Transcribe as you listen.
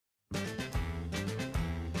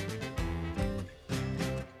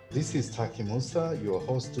This is Taki Musa, your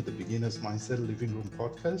host to the Beginner's Mindset Living Room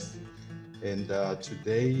podcast. And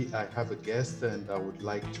today I have a guest, and I would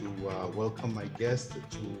like to welcome my guest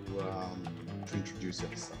to introduce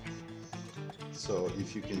yourself. So,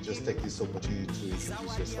 if you can just take this opportunity to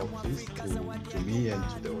introduce yourself, please, to me and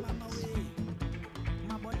to the audience.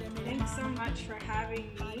 Thanks so much for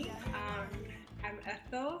having me. I'm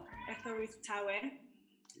Ethel Tawe.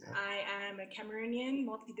 Yeah. I am a Cameroonian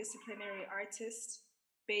multidisciplinary artist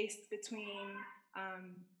based between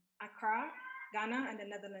Accra, Ghana, and the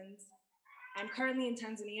Netherlands. I'm currently in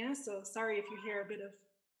Tanzania, so sorry if you hear a bit of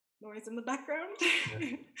noise in the background.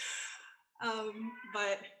 Yeah.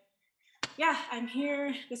 But yeah, I'm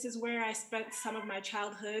here. This is where I spent some of my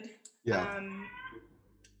childhood. Yeah.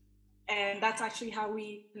 And that's actually how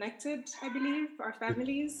we connected, I believe, our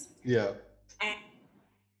families. Yeah. And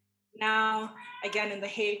now, again, in The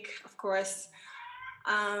Hague, of course.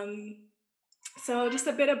 So just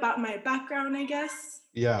a bit about my background, I guess.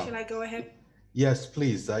 Yeah. Should I go ahead? Yes,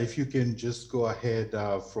 please. If you can just go ahead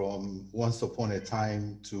from once upon a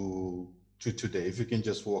time to today, if you can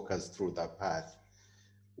just walk us through that path,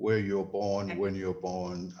 where you're born, Okay. when you're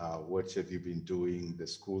born, what have you been doing, the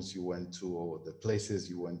schools you went to, or the places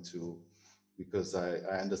you went to, because I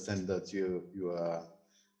understand that you are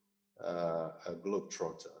a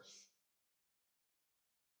globetrotter.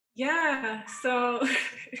 Yeah, so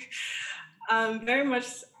very much,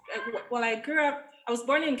 well, I was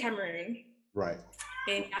born in Cameroon, Right.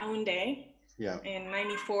 in Yaoundé, Yeah. in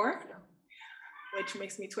 94, which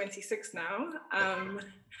makes me 26 now.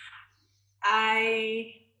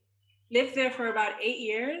 I lived there for about 8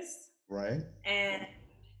 years. Right. And,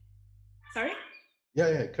 sorry?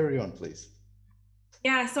 Yeah. Carry on, please.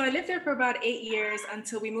 Yeah, so I lived there for about 8 years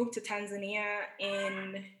until we moved to Tanzania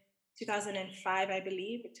in 2005, I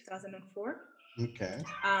believe, or 2004. Okay.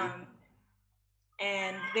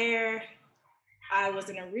 And there I was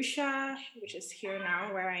in Arusha, which is here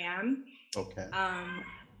now where I am. Okay.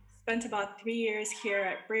 Spent about 3 years here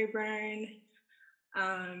at Braeburn.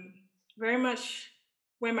 Very much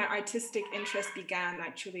where my artistic interest began,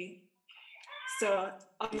 actually. So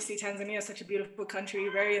obviously Tanzania is such a beautiful country,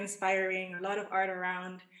 very inspiring, a lot of art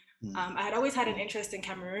around. I had always had an interest in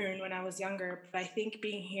Cameroon when I was younger, but I think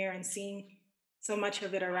being here and seeing so much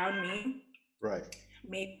of it around me Right.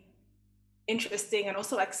 made interesting and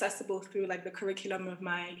also accessible through like the curriculum of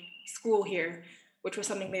my school here, which was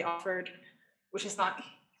something they offered, which is not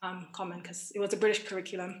common because it was a British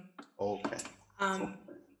curriculum. Okay.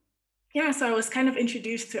 Yeah, so I was kind of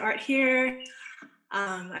introduced to art here.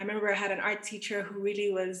 I remember I had an art teacher who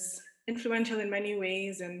really was influential in many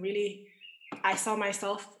ways, and really I saw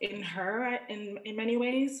myself in her in many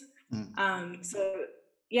ways. So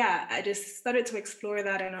yeah, I just started to explore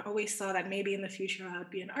that, and I always saw that maybe in the future I would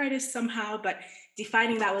be an artist somehow, but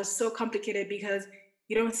defining that was so complicated because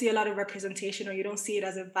you don't see a lot of representation, or you don't see it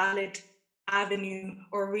as a valid avenue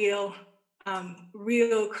or real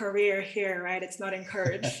career here, right? It's not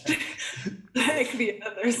encouraged like the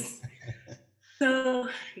others. So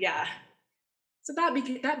yeah, so that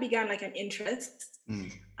began like an interest,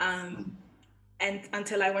 and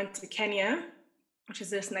until I went to Kenya, which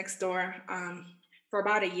is just next door, for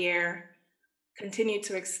about a year, continued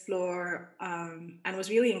to explore, and was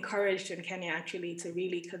really encouraged in Kenya actually to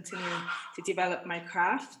really continue to develop my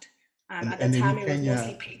craft. At the time, it was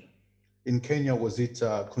mostly paint. In Kenya, was it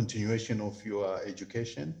a continuation of your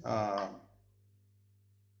education?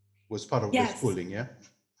 Was part of the Yes. schooling, yeah?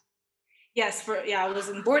 Yes, I was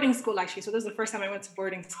in boarding school actually. So this is the first time I went to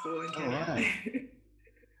boarding school in Kenya. All right.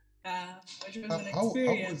 Which was an How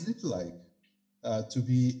experience. was it like to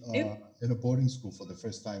be in a boarding school for the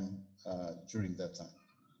first time during that time?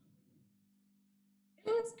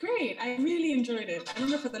 It was great. I really enjoyed it. I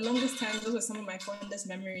remember for the longest time, those were some of my fondest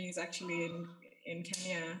memories actually in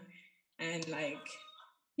Kenya. And like,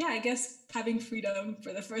 yeah, I guess having freedom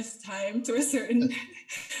for the first time to a certain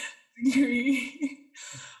degree.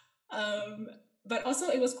 But also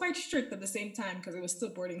it was quite strict at the same time because it was still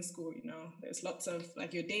boarding school, you know. There's lots of,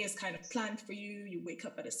 like, your day is kind of planned for you. You wake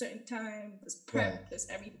up at a certain time, there's prep, Right. there's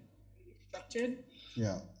everything structured.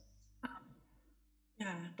 Yeah.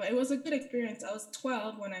 Yeah, but it was a good experience. I was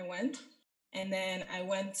 12 when I went, and then I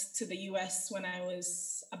went to the US when I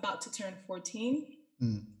was about to turn 14.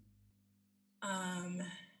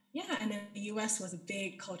 Yeah, and then the US was a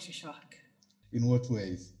big culture shock. In what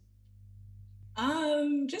ways?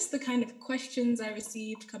 Just the kind of questions I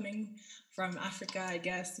received coming from Africa, I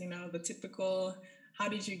guess, you know, the typical, how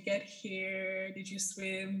did you get here? Did you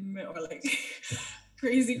swim? Or like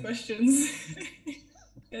crazy questions.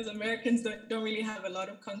 Because Americans don't really have a lot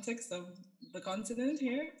of context of the continent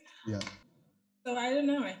here. Yeah. So I don't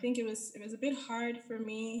know. I think it was a bit hard for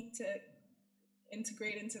me to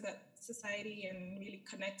integrate into that society and really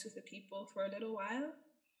connect with the people for a little while.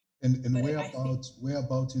 And But I think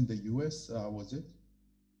whereabout in the US was it?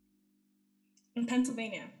 in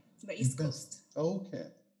Pennsylvania, the In East Pens. Coast. Okay.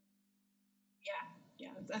 Yeah,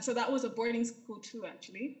 yeah. And so that was a boarding school too,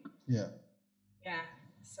 actually. Yeah. Yeah.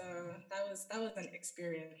 So that was an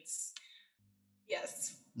experience.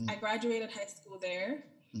 Yes, Mm. I graduated high school there,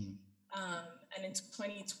 Mm. um, and in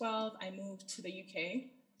 2012 I moved to the UK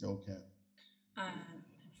Okay. um,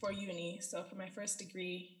 for uni. So for my first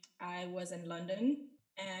degree, I was in London,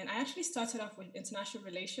 and I actually started off with international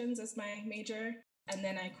relations as my major, and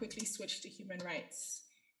then I quickly switched to human rights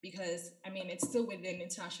because I mean it's still within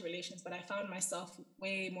international relations, but I found myself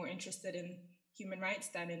way more interested in human rights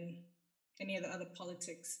than in any of the other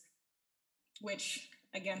politics, which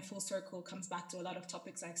again, full circle comes back to a lot of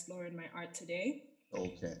topics I explore in my art today.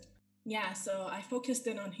 Okay. Yeah, so I focused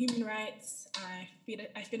in on human rights.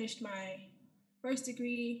 I finished my first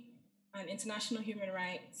degree on international human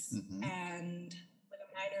rights Mm-hmm. and with a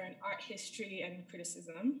minor in art history and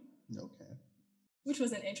criticism, Okay. which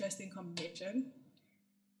was an interesting combination.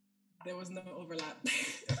 There was no overlap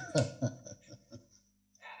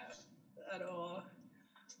at all.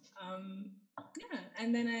 Um, yeah,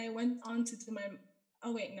 and then I went on to do my.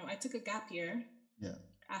 Oh wait, no, I took a gap year Yeah.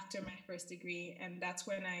 after my first degree, and that's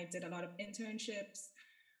when I did a lot of internships.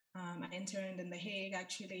 I interned in The Hague,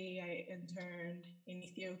 actually. I interned in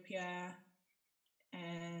Ethiopia,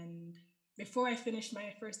 and before I finished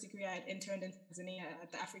my first degree, I had interned in Tanzania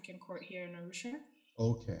at the African Court here in Arusha.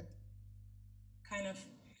 Okay. Kind of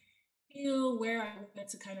feel where I wanted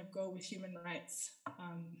to kind of go with human rights.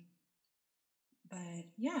 But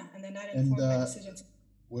yeah, and then that And informed my decision to.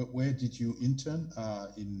 where did you intern?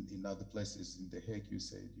 In other places in The Hague, you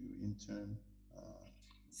said you intern.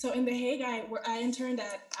 So in The Hague, I interned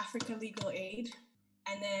at Africa Legal Aid,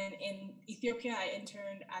 and then in Ethiopia, I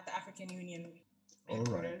interned at the African Union All right.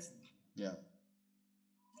 headquarters. Yeah.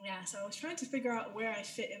 Yeah, so I was trying to figure out where I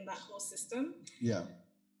fit in that whole system. Yeah.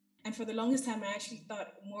 And for the longest time, I actually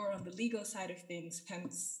thought more on the legal side of things,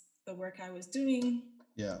 hence the work I was doing.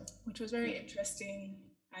 Yeah. Which was very interesting.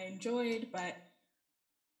 I enjoyed, but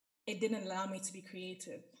it didn't allow me to be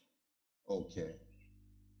creative. Okay.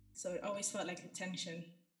 So it always felt like a tension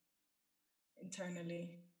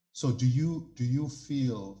internally. So do you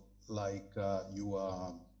feel like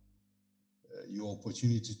your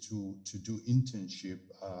opportunity to do internship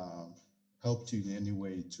helped you in any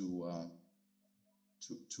way to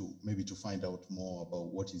maybe to find out more about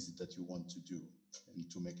what is it that you want to do and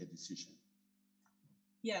to make a decision?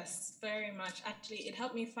 Yes, very much. Actually, it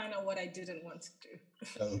helped me find out what I didn't want to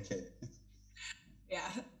do. Okay. Yeah,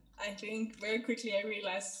 I think very quickly I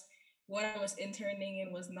realized what I was interning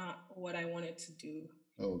in was not what I wanted to do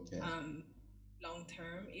Okay. long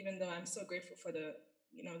term, even though I'm so grateful for the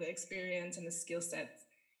experience and the skill sets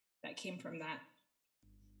that came from that.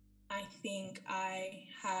 I think I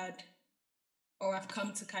had, or I've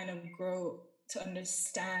come to kind of grow to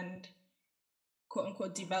understand quote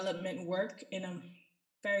unquote development work in a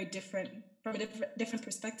very from a different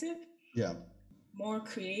perspective. Yeah. More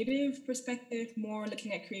creative perspective, more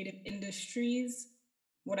looking at creative industries,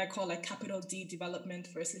 what I call like capital D development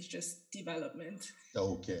versus just development.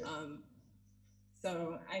 Okay.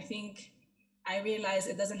 So I think I realize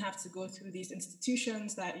it doesn't have to go through these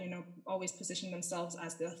institutions that always position themselves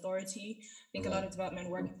as the authority. I think a lot of development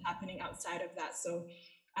work is happening outside of that. So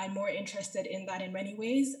I'm more interested in that in many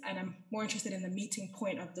ways, and I'm more interested in the meeting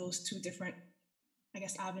point of those two different, I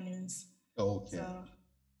guess, avenues. Okay. So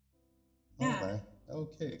yeah. All right.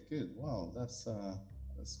 Okay. Good. Wow. That's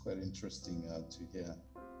quite interesting to hear.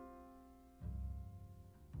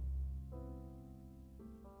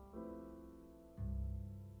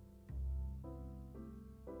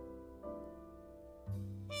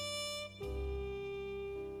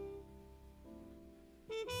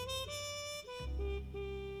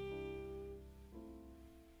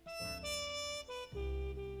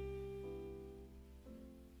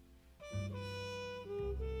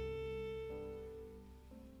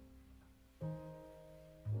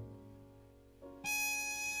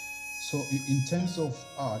 So in terms of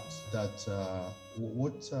art,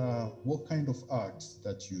 what kind of art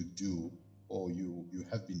that you do or you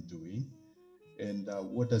have been doing, and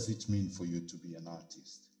what does it mean for you to be an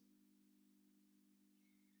artist?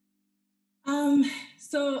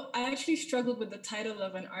 So I actually struggled with the title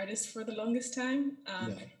of an artist for the longest time. Yeah.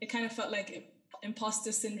 It kind of felt like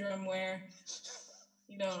imposter syndrome where,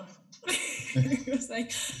 it was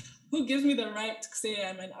like, who gives me the right to say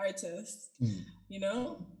I'm an artist?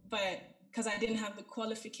 But because I didn't have the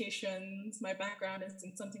qualifications, my background is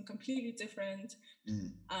in something completely different.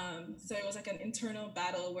 So it was like an internal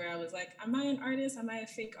battle where I was like, am I an artist? Am I a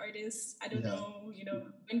fake artist? I don't Yeah. know,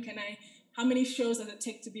 how many shows does it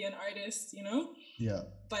take to be an artist, Yeah.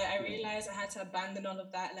 But I realized I had to abandon all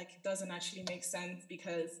of that. Like, it doesn't actually make sense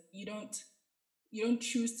because you don't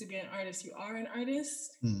choose to be an artist. You are an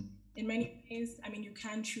artist in many ways. I mean, you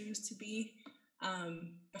can choose to be,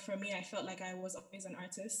 but for me, I felt like I was always an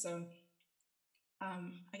artist. So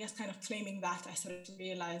I guess kind of claiming that, I started to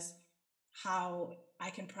realize how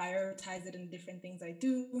I can prioritize it in different things I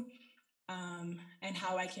do, and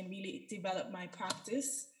how I can really develop my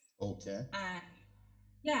practice. Okay. And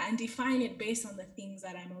yeah, and define it based on the things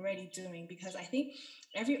that I'm already doing. Because I think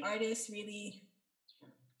every artist really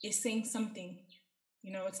is saying something.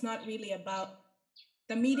 It's not really about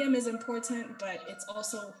the medium is important, but it's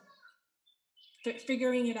also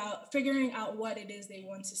figuring out what it is they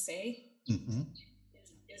want to say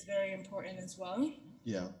is very important as well.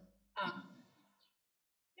 Yeah. Um,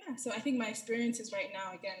 yeah, so I think my experiences right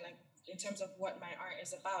now, again, like in terms of what my art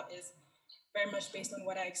is about, is very much based on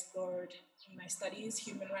what I explored in my studies: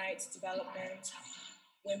 human rights, development,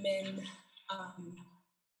 women, um,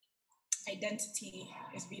 identity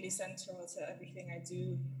is really central to everything I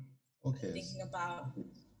do. Okay. Thinking about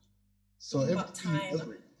So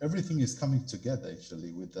time. everything is coming together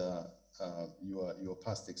actually with your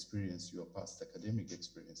past experience, your past academic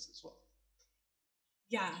experience as well.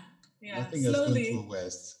 Yeah, Nothing has gone to a slowly.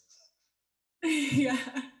 waste. Yeah,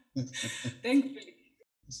 thankfully.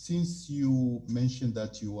 Since you mentioned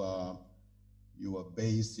that you are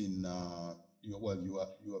based in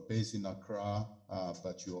you are based in Accra,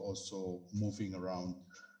 but you're also moving around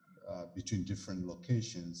between different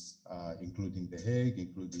locations, including The Hague,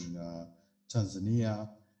 including Tanzania,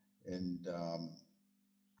 and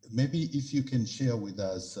maybe if you can share with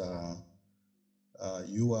us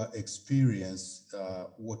your experience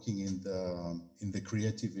working in the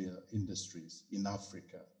creative industries in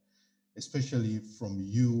Africa, especially from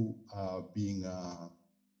you being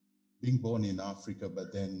born in Africa,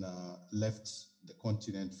 but then left the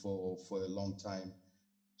continent for a long time.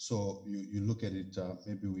 So you look at it.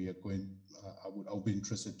 Maybe we are going. I would be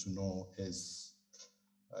interested to know as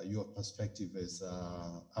your perspective as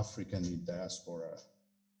African in diaspora.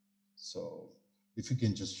 So if you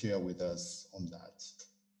can just share with us on that.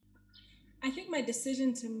 I think my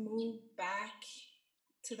decision to move back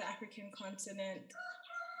to the African continent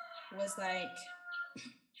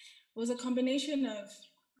was a combination of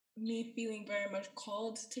me feeling very much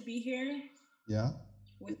called to be here. Yeah.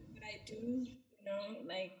 With what I do,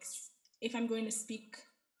 like, if I'm going to speak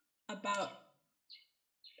about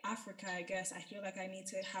Africa, I guess I feel like I need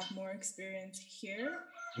to have more experience here.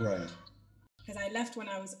 Right. Because I left when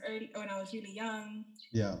I was really young.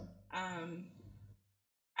 Yeah.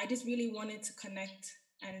 I just really wanted to connect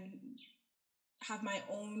and have my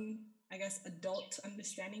own, I guess, adult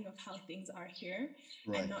understanding of how things are here,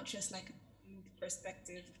 Right. and not just like a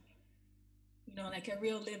perspective, like a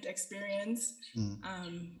real lived experience,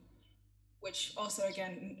 which also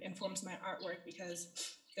again informs my artwork, because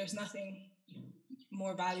there's nothing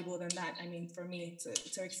more valuable than that. I mean, for me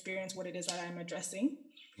to experience what it is that I'm addressing.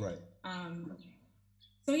 Right.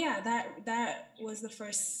 So yeah, that was the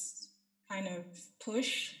first kind of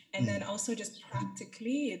push. And then also just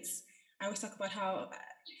practically, I always talk about how,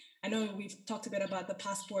 I know we've talked a bit about the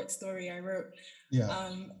passport story I wrote.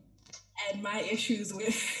 Yeah. And my issues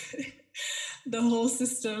with the whole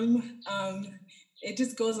system. It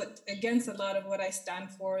just goes against a lot of what I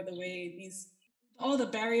stand for, the way all the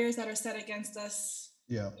barriers that are set against us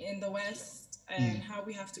in the West, and how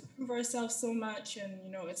we have to prove ourselves so much.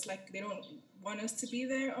 And, it's like they don't want us to be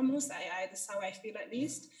there almost. That's how I feel, at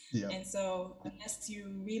least. Yeah. And so unless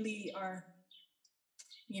you really are,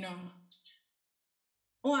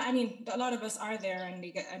 well, I mean, a lot of us are there, and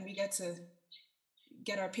we get to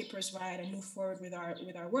get our papers right and move forward with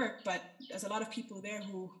our work. But there's a lot of people there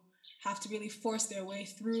who have to really force their way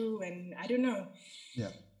through, and I don't know. Yeah.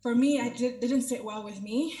 For me, didn't sit well with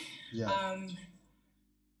me. Yeah.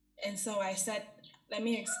 And so I said, let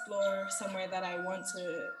me explore somewhere that I want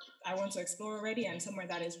to explore already, and somewhere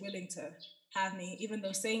that is willing to have me, even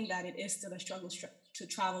though saying that, it is still a struggle to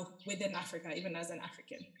travel within Africa, even as an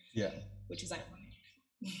African. Yeah. Which is ironic.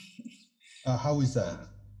 How is that?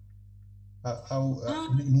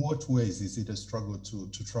 In what ways is it a struggle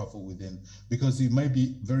to travel within? Because it might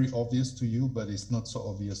be very obvious to you, but it's not so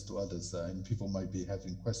obvious to others, and people might be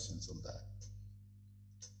having questions on that.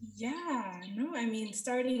 Yeah, no, I mean,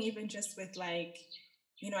 starting even just with like,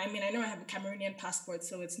 I mean, I know I have a Cameroonian passport,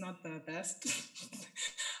 so it's not the best,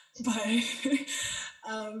 but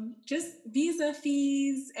Just visa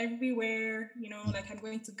fees everywhere. You know, Mm. like I'm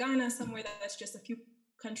going to Ghana, somewhere that's just a few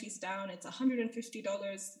countries down. It's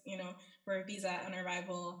 $150, you know, for a visa on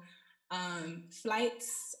arrival.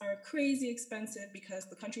 Flights are crazy expensive because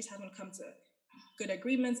the countries haven't come to good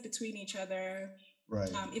agreements between each other.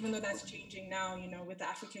 Right. Even though that's changing now, you know, with the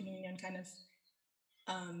African Union kind of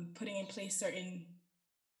putting in place certain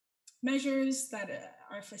measures that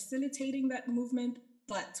are facilitating that movement.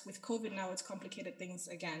 But with COVID now, it's complicated things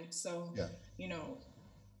again. So, Yeah. you know,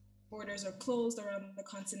 borders are closed around the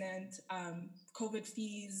continent. COVID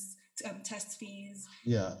fees, test fees.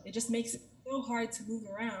 Yeah. It just makes it so hard to move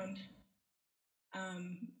around,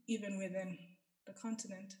 even within the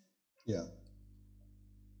continent. Yeah.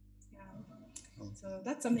 Yeah. Oh, So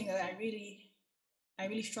that's something that I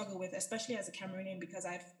really struggle with, especially as a Cameroonian, because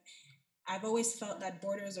I've always felt that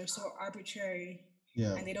borders are so arbitrary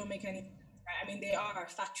yeah. and they don't make any sense. Right? I mean, they are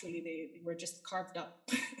factually, they were just carved up.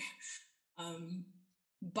 um,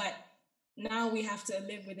 but now we have to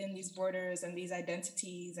live within these borders and these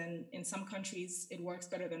identities. And in some countries, it works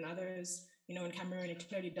better than others. You know, in Cameroon, it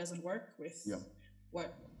clearly doesn't work with Yeah.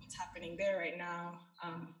 what's happening there right now.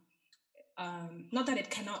 Not that it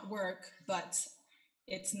cannot work, but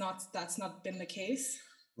that's not been the case.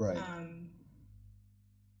 Right. Um,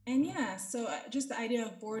 and yeah, so just the idea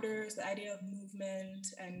of borders, the idea of movement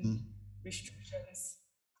and Mm. restrictions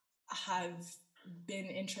have been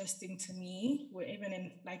interesting to me. Even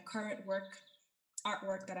in like current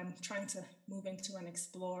artwork that I'm trying to move into and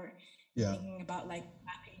explore, Yeah. thinking about like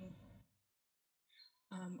mapping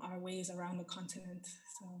our ways around the continent.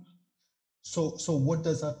 So what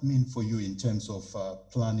does that mean for you in terms of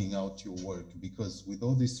planning out your work? Because with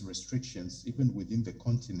all these restrictions, even within the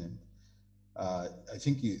continent, I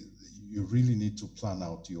think you really need to plan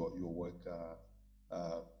out your work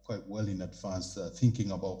quite well in advance,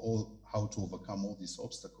 thinking about all how to overcome all these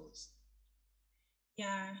obstacles.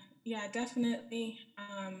 Yeah, yeah, definitely.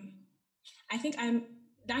 I think I'm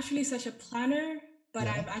naturally such a planner, but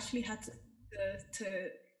Yeah. I've actually had to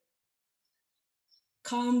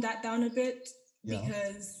calm that down a bit Yeah.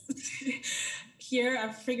 because here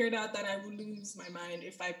I've figured out that I will lose my mind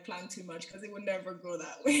if I plan too much because it would never go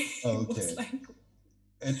that way, Okay. most likely.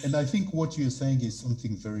 And I think what you're saying is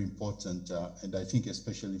something very important, and I think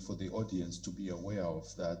especially for the audience to be aware of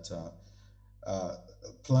that. Uh,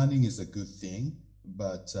 Planning is a good thing,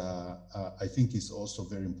 but I think it's also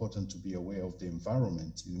very important to be aware of the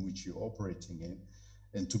environment in which you're operating in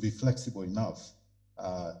and to be flexible enough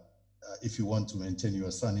if you want to maintain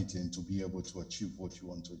your sanity and to be able to achieve what you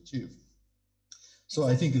want to achieve. So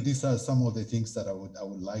I think Exactly. these are some of the things that I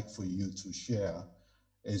would like for you to share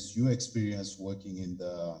as your experience working in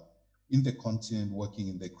the continent, working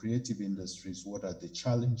in the creative industries. What are the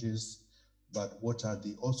challenges, but what are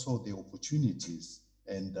the also the opportunities,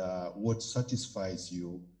 and what satisfies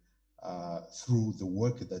you through the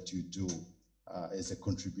work that you do as a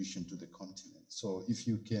contribution to the continent. So if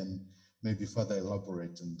you can maybe further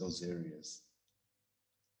elaborate on those areas.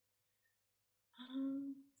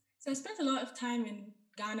 Um, so I spent a lot of time in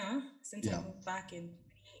Ghana since I Yeah, moved back in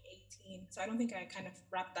 2018. So I don't think I kind of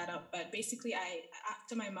wrapped that up. But basically,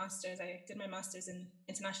 after my master's, I did my master's in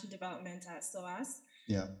international development at SOAS.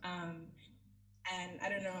 yeah, Um, and I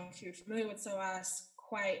don't know if you're familiar with SOAS,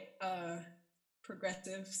 quite a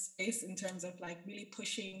progressive space in terms of like really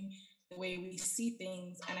pushing the way we see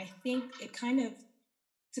things. And I think it kind of,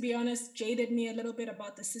 to be honest, jaded me a little bit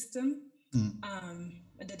about the system, mm,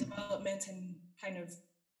 and the development and kind of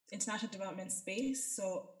international development space.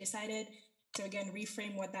 So decided to again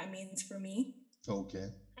reframe what that means for me. okay,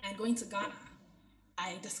 And going to Ghana,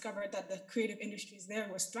 I discovered that the creative industries there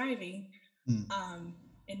was thriving mm, um,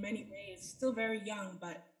 in many ways. Still very young,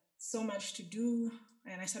 but so much to do.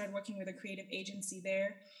 And I started working with a creative agency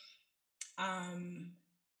there. Um,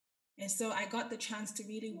 and so I got the chance to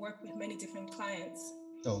really work with many different clients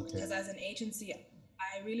okay, because as an agency,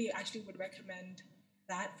 I really actually would recommend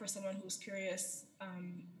that for someone who's curious,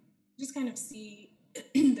 just kind of see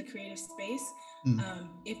the creative space. mm,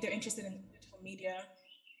 If they're interested in digital media,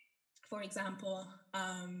 for example,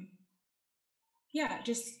 yeah,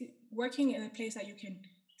 just working in a place that you can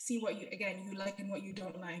see what you like and what you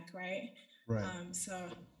don't like, right? right, So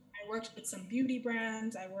I worked with some beauty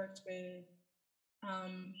brands. I worked with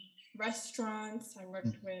um, restaurants. I mm,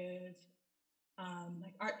 worked with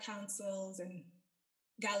like art councils and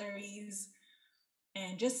galleries,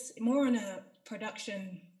 and just more on a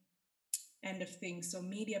production end of things. So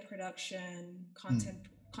media production, mm,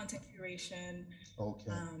 content curation,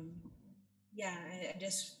 okay, um, yeah, and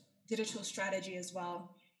just digital strategy as well.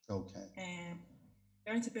 okay, And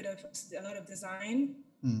learned a lot of design.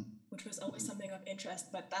 mm, which was always something of interest,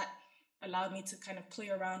 but that allowed me to kind of play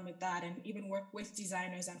around with that and even work with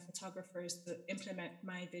designers and photographers to implement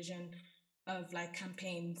my vision of like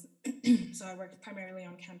campaigns. So I worked primarily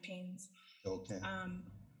on campaigns. Okay.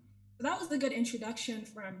 So that was a good introduction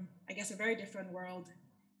from, I guess, a very different world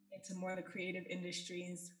into more the creative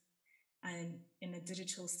industries and in the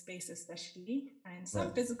digital space, especially, and some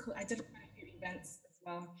Right. physical. I did quite a few events as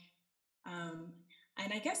well.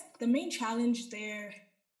 And I guess the main challenge there,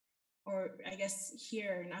 or I guess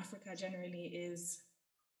here in Africa generally, is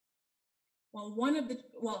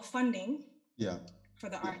funding Yeah. for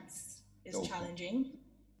the arts is Okay. challenging,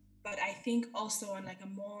 but I think also on like a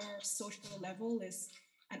more social level is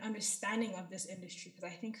an understanding of this industry, because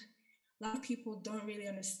I think a lot of people don't really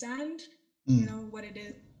understand, what it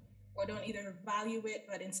is, or don't either value it.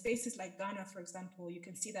 But in spaces like Ghana, for example, you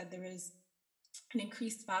can see that there is an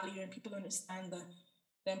increased value and people understand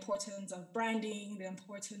the importance of branding, the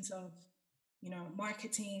importance of,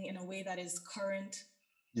 marketing in a way that is current.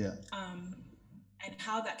 Yeah. And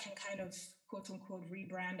how that can kind of quote unquote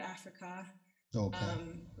rebrand Africa Okay.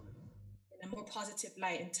 in a more positive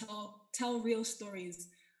light and tell real stories,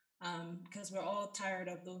 because we're all tired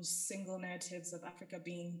of those single narratives of Africa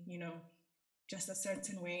being, just a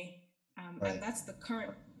certain way, Right. and that's the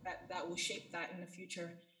current that will shape that in the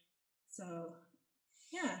future. So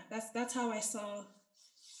yeah, that's how I saw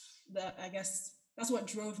I guess that's what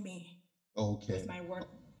drove me Okay. with my work.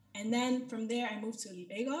 And then from there I moved to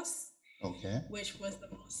Lagos, Okay. which was the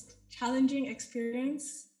most challenging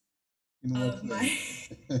experience In what of way? my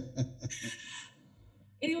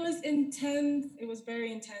it was intense. It was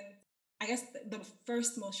very intense. I guess the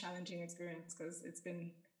first most challenging experience, because it's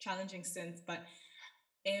been challenging since, but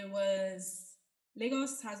it was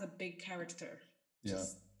Lagos has a big character. Yeah.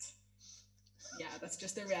 Just yeah, that's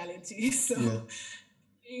just the reality. So Yeah.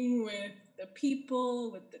 being with the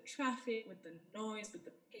people, with the traffic, with the noise, with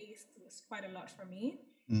the pace, it was quite a lot for me.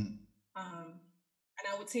 Mm. And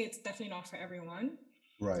I would say it's definitely not for everyone.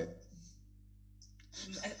 Right.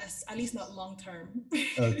 At least not long term.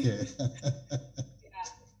 Okay. Yeah,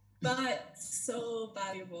 but so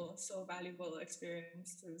valuable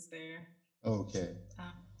experiences there. Okay.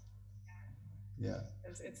 Um, Yeah.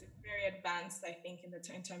 it's very advanced, I think, in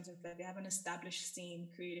terms of that. They have an established scene,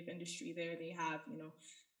 creative industry there. They have,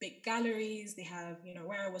 big galleries. They have,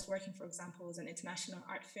 where I was working, for example, was an international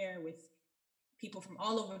art fair with people from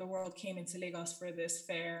all over the world came into Lagos for this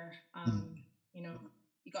fair. You know,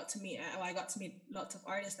 you got to meet, I got to meet lots of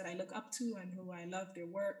artists that I look up to and who I love their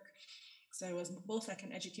work. So it was both like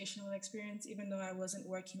an educational experience, even though I wasn't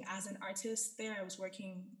working as an artist there. I was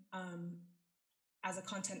working as a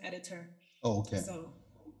content editor. Oh, okay. So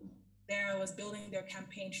there I was building their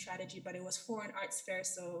campaign strategy, but it was for an arts fair.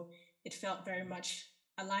 So it felt very much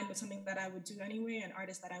aligned with something that I would do anyway, an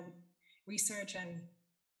artist that I would research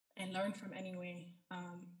and learn from anyway.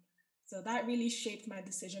 So that really shaped my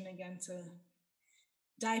decision again to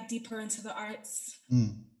dive deeper into the arts.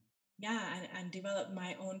 Yeah, and develop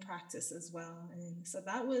my own practice as well. And so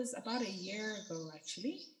that was about a year ago,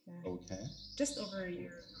 actually. Okay. Just over a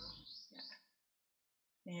year ago.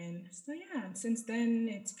 Yeah. And so, yeah, and since then,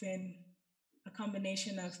 it's been a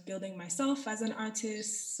combination of building myself as an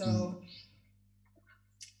artist. So,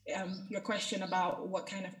 your question about what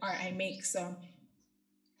kind of art I make. So,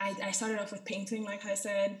 I started off with painting, like I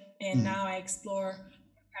said, and now I explore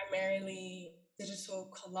primarily digital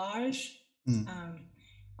collage.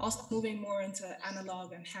 Also moving more into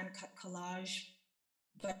analog and hand cut collage,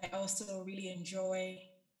 but I also really enjoy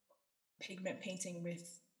pigment painting with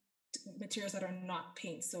materials that are not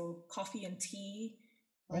paint. So coffee and tea,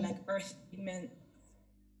 or like earth pigment.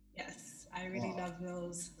 Yes, I really love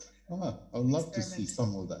those. I'd love to see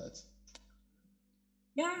some of that.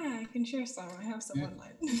 Yeah, I can share some. I have some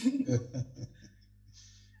online.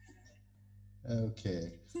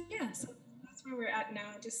 Okay. So yeah, so that's where we're at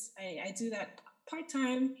now. Just I do that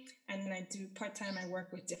part-time, and then I do part-time. I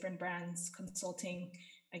work with different brands, consulting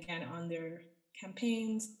again on their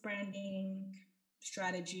campaigns, branding,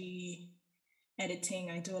 strategy,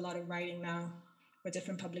 editing. I do a lot of writing now for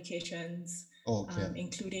different publications,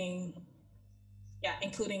 including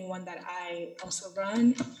one that I also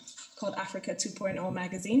run called Africa 2.0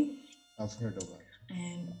 magazine. I've heard of it.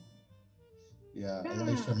 And yeah,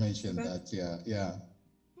 Elisha mentioned that. Yeah.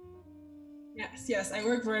 Yes, I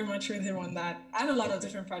work very much with him on that, and a lot of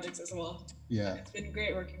different projects as well. Yeah. It's been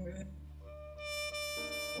great working with him.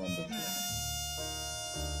 Wonderful.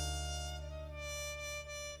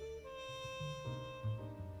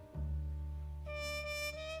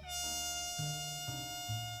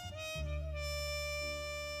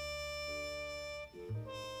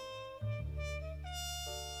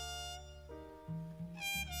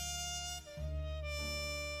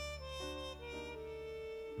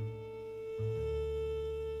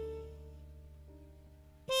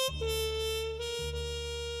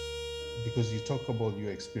 because you talk about your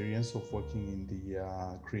experience of working in the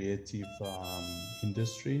creative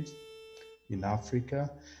industries in Africa.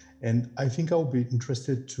 And I think I'll be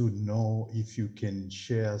interested to know if you can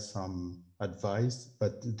share some advice,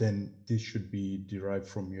 but then this should be derived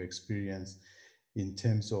from your experience in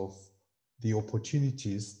terms of the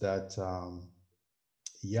opportunities that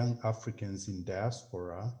young Africans in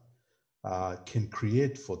diaspora can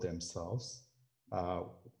create for themselves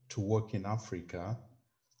to work in Africa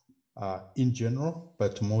in general,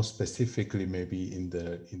 but more specifically maybe in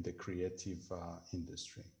the creative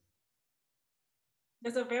industry.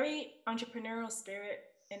 There's a very entrepreneurial spirit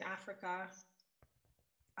in Africa,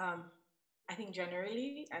 I think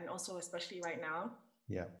generally, and also especially right now.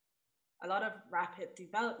 Yeah. A lot of rapid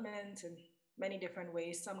development in many different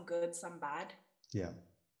ways, some good, some bad. Yeah.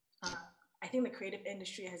 I think the creative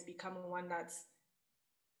industry has become one that's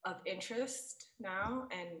of interest now,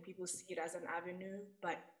 and people see it as an avenue.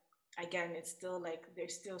 But again, it's still like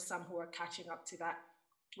there's still some who are catching up to that,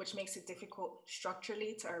 which makes it difficult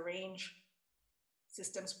structurally to arrange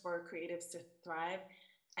systems for creatives to thrive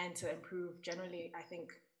and to improve generally, I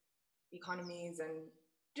think, economies and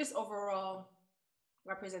just overall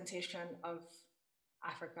representation of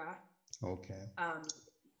Africa. Okay.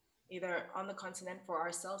 Either on the continent for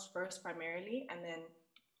ourselves first primarily, and then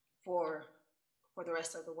for the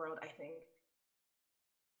rest of the world, I think.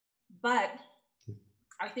 But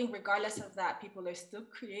I think regardless of that, people are still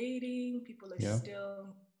creating, people are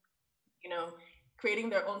still,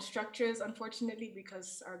 creating their own structures, unfortunately,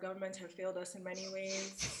 because our governments have failed us in many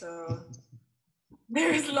ways. So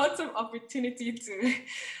there's lots of opportunity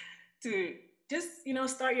to just,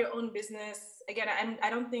 start your own business. Again, I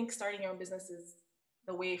don't think starting your own business is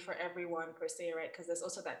the way for everyone per se, right? Because there's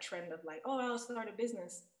also that trend of like, oh, I'll start a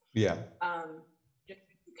business. Yeah. Just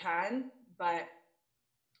you can, but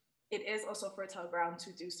it is also fertile ground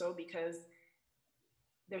to do so because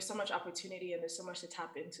there's so much opportunity and there's so much to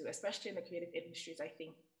tap into, especially in the creative industries, I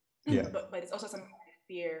think. Yeah. But it's also something I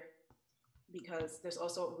fear because there's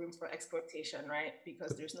also room for exploitation, right?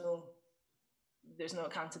 Because there's no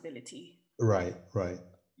accountability. Right.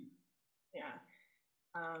 Yeah.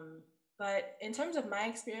 But in terms of my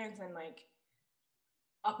experience and like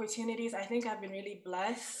opportunities, I think I've been really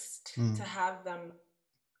blessed to have them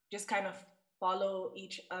just kind of follow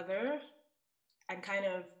each other, and kind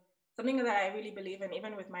of something that I really believe in,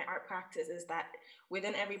 even with my art practice, is that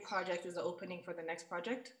within every project is an opening for the next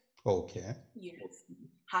project. Okay. You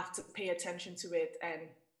have to pay attention to it and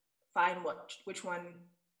find which one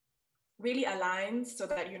really aligns so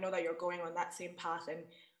that you know that you're going on that same path. And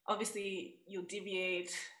obviously you'll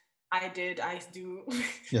deviate. I do.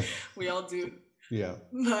 Yeah. We all do. Yeah.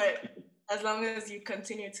 But as long as you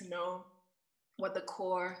continue to know what the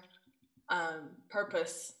core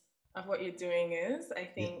purpose of what you're doing is, I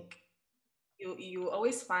think you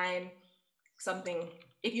always find something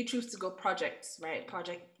if you choose to go project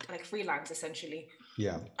like freelance essentially.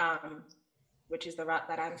 Yeah. Which is the route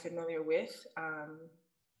that I'm familiar with.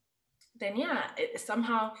 Then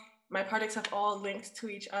somehow my projects have all linked to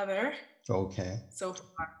each other. Okay. So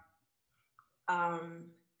far.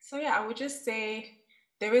 So yeah, I would just say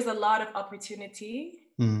there is a lot of opportunity.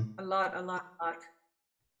 A lot.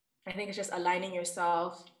 I think it's just aligning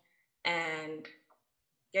yourself and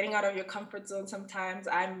getting out of your comfort zone. Sometimes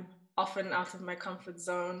I'm often out of my comfort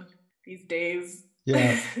zone these days.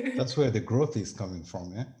 Yeah, that's where the growth is coming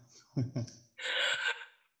from, yeah?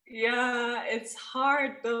 Yeah, it's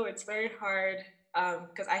hard though. It's very hard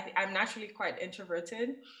because I'm naturally quite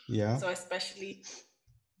introverted. Yeah. So especially,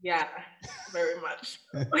 yeah, very much.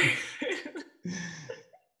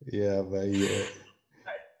 Yeah, but yeah.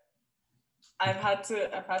 I've had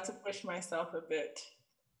to push myself a bit.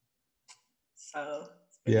 So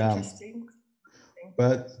it's been interesting.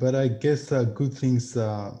 But I guess good things,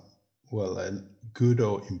 good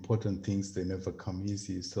or important things, they never come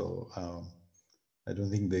easy. So I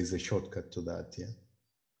don't think there's a shortcut to that. Yeah.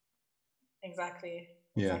 Exactly.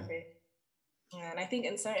 Yeah. Yeah, and I think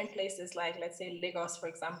in certain places, like let's say Lagos, for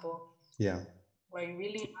example, yeah, where you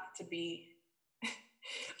really have to be.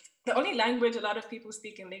 The only language a lot of people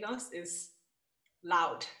speak in Lagos is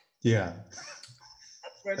loud. Yeah.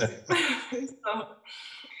 So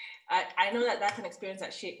I know that's an experience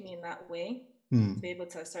that shaped me in that way, to be able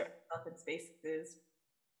to assert myself in spaces.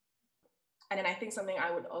 And then I think something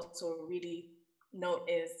I would also really note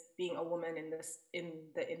is being a woman in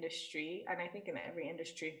the industry, and I think in every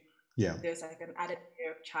industry, there's like an added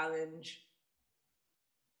layer of challenge.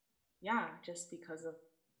 Yeah, just because of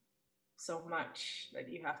so much that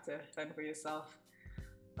you have to fend for yourself.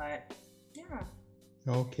 But yeah.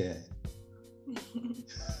 Okay.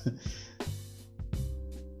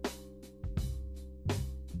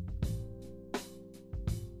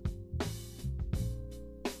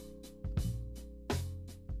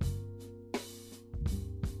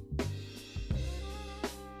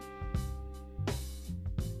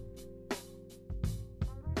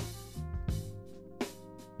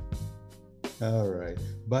 All right,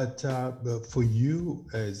 but for you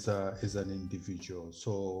as an individual,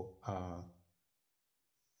 so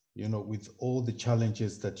with all the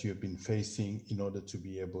challenges that you've been facing in order to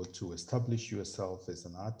be able to establish yourself as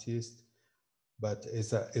an artist, but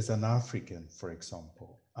as an African, for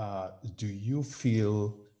example, do you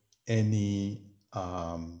feel any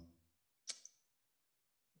um,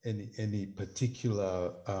 any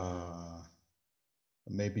particular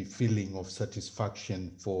maybe feeling of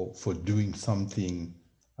satisfaction for doing something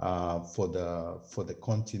for the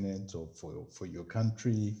continent or for your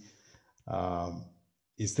country? Um,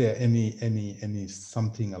 is there any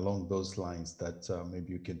something along those lines that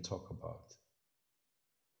maybe you can talk about?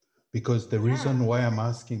 Because the Yeah. reason why I'm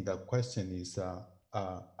asking that question is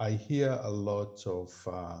I hear a lot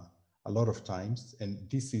of times, and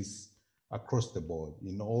this is across the board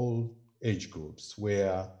in all age groups,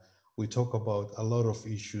 where we talk about a lot of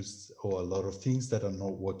issues or a lot of things that are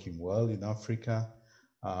not working well in Africa.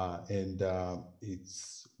 And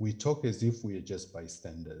it's we talk as if we are just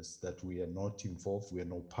bystanders, that we are not involved, we are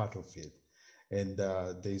not part of it. And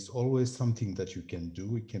there's always something that you can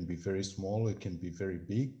do. It can be very small, it can be very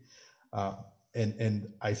big. uh, and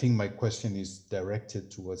I think my question is directed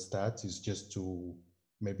towards that, is just to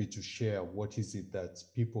maybe to share what is it that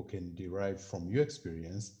people can derive from your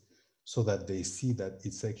experience, so that they see that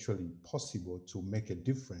it's actually possible to make a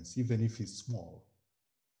difference, even if it's small,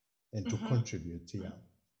 and to Hmm. contribute. Yeah.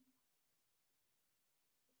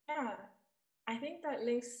 Yeah. I think that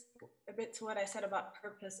links a bit to what I said about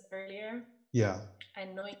purpose earlier, Yeah.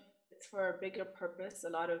 and knowing it's for a bigger purpose. A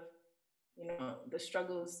lot of, the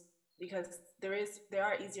struggles, because there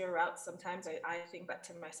are easier routes sometimes. I think that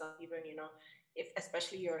to myself, even, if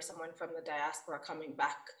especially you're someone from the diaspora coming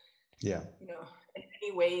back, Yeah. in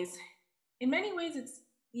many ways, it's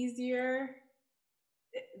easier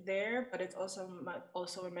there, but it's also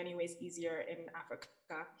in many ways easier in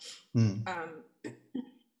Africa. Mm. Um,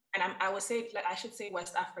 and I would say, like, I should say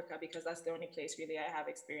West Africa, because that's the only place really I have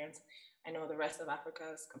experience. I know the rest of Africa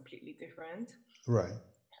is completely different. Right.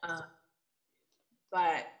 Um,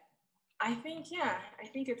 but I think, yeah, I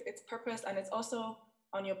think it's purpose, and it's also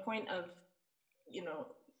on your point of, you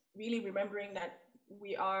know, really remembering that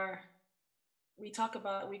we are, we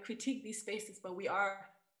critique these spaces, but we are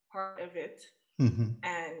part of it. Hmm.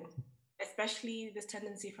 And especially this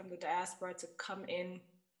tendency from the diaspora to come in,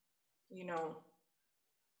 you know,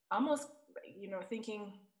 almost,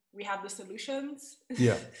 thinking we have the solutions.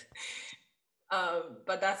 Yeah.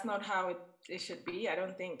 But that's not how it should be. I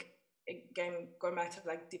don't think, again, going back to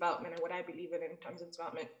like development and what I believe in terms of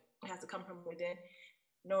development, it has to come from within.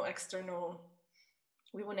 No external.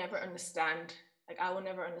 We will never understand. Like, I will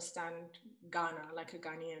never understand Ghana like a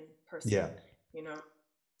Ghanaian Yeah. person. You know.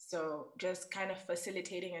 So just kind of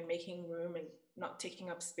facilitating and making room and not taking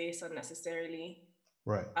up space unnecessarily.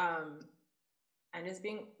 Right. Um, and just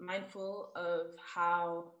being mindful of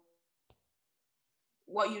how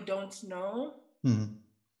what you don't know, Hmm.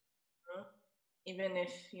 you know, even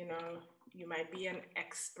if you might be an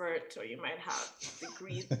expert or you might have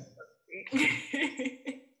degrees, you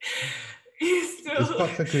It's still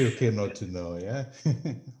perfectly okay not to know. Yeah.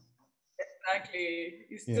 exactly,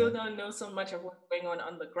 you Yeah. still don't know so much of what's going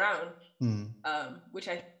on the ground, Mm. which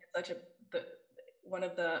I think is such a the one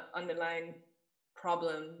of the underlying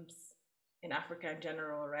problems in Africa in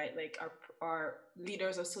general, right? Like, our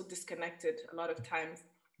leaders are so disconnected a lot of times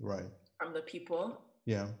Right. from the people.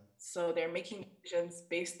 Yeah. So they're making decisions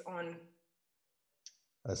based on nothing.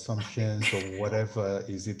 Assumptions or whatever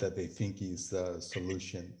is it that they think is the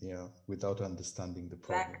solution, without understanding the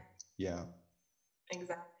Exactly, problem. Yeah.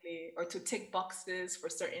 exactly. Or to tick boxes for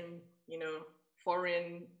certain,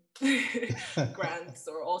 foreign grants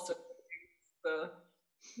or also. So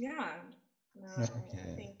yeah, no, I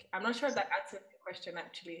Okay. think I'm not sure if that answers your question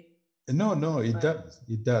actually, No, no, it but does.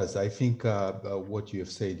 It does. I think what you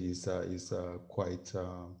have said is quite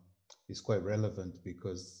relevant,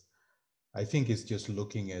 because I think it's just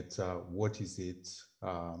looking at what is it,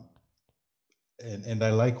 and I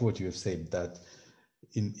like what you have said, that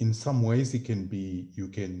in some ways it can be, you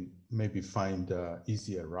can maybe find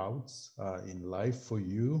easier routes in life for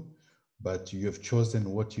you, but you have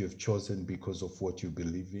chosen what you have chosen because of what you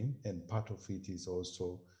believe in, and part of it is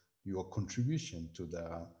also your contribution to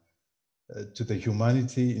the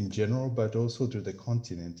humanity in general, but also to the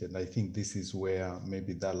continent. And I think this is where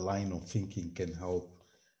maybe that line of thinking can help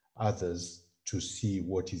others to see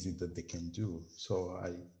what is it that they can do. So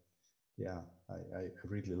yeah, I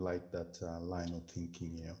really like that line of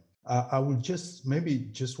thinking. Yeah. I would just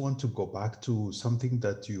want to go back to something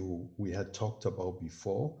that we had talked about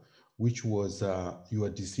before, which was your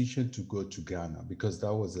decision to go to Ghana, because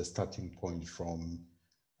that was a starting point from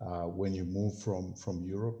when you moved from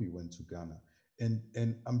Europe, you went to Ghana.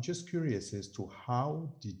 And I'm just curious as to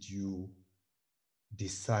how did you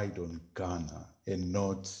decide on Ghana and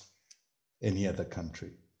not any other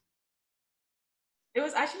country? It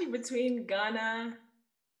was actually between Ghana,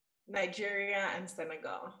 Nigeria, and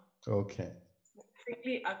Senegal. Okay.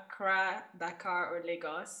 Specifically Accra, Dakar, or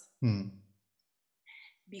Lagos, Hmm.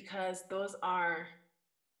 because those are,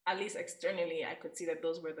 at least externally, I could see that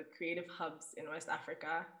those were the creative hubs in West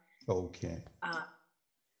Africa. Okay.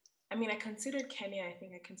 I mean, I considered Kenya, I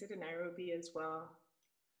think I considered Nairobi as well,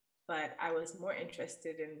 but I was more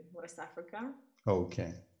interested in West Africa.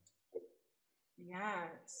 Okay. Yeah.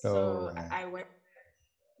 All So right. I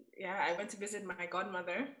went to visit my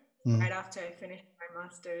godmother Hmm. right after I finished my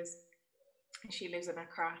master's. And she lives in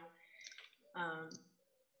Accra.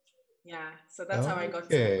 Yeah, so that's how I got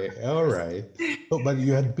to Okay. Accra All first. right. Oh, but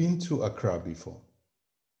you had been to Accra before?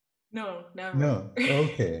 No, never. No.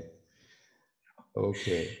 Okay.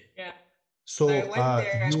 Okay. Yeah, so I So went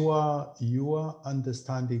there. your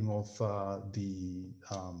understanding of the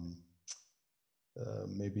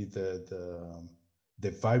maybe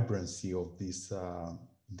the vibrancy of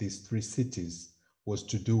these three cities was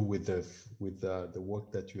to do with the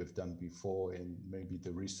work that you have done before, and maybe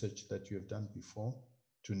the research that you have done before,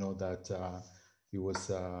 to know that it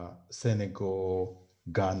was Senegal,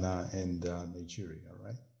 Ghana, and Nigeria,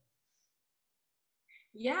 right?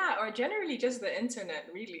 Yeah, or generally just the internet,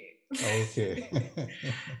 really. Okay.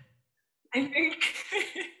 I think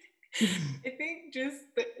I think just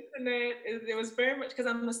the internet is, it was very much because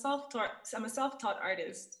I'm a self-taught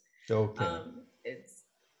artist. Okay. It's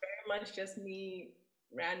very much just me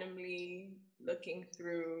randomly looking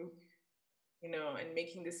through, and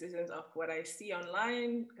making decisions of what I see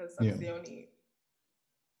online, because Yeah. that's the only,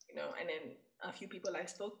 and then a few people I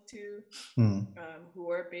spoke to Hmm. who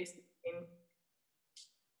were based in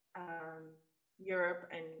um, Europe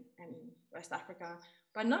and West Africa,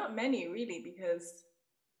 but not many really, because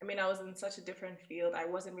I mean, I was in such a different field. I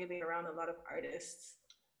wasn't really around a lot of artists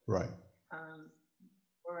Right. um,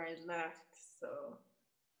 where I left. So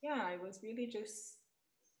yeah, I was really just,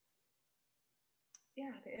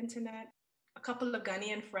 the internet. A couple of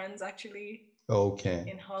Ghanaian friends actually Okay.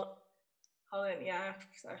 in Holland. Yeah,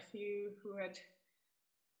 a few who had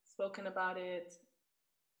spoken about it.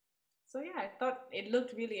 So yeah, I thought it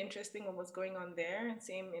looked really interesting what was going on there, and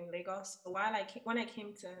same in Lagos. So when I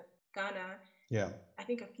came to Ghana, Yeah. I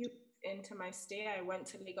think a few weeks into my stay, I went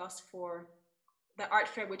to Lagos for the art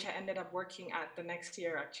fair, which I ended up working at the next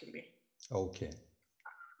year actually. Okay.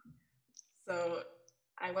 So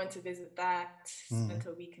I went to visit that, Hmm. spent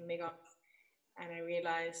a week in Lagos, and I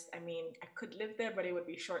realized, I mean, I could live there, but it would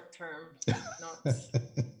be short term, not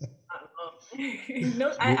not long. No,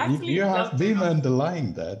 I You absolutely have loved been Lagos.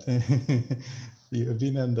 underlying that. You have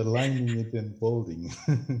been underlining it in bolding.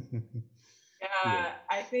 Yeah. Yeah,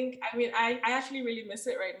 I actually really miss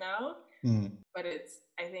it right now, Mm, but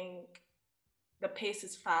I think the pace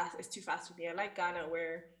is fast. It's too fast for me. I like Ghana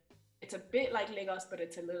where it's a bit like Lagos, but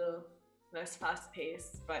it's a little less fast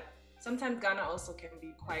paced. But sometimes Ghana also can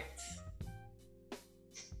be quite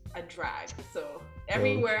a drag. So oh,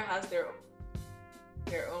 everywhere has their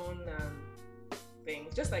own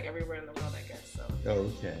things, just like everywhere in the world, I guess. So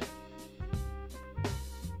okay.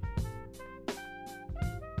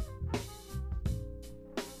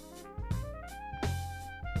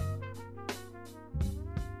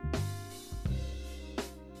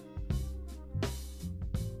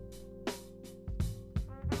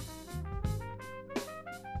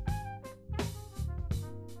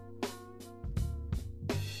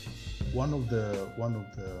 One of the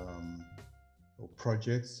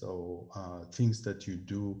projects or things that you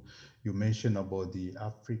do, you mentioned about the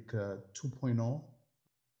Africa 2.0 magazine.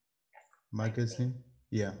 magazine.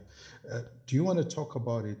 Yeah. Do you want to talk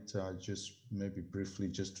about it just maybe briefly,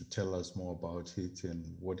 just to tell us more about it and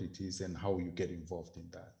what it is and how you get involved in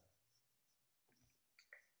that?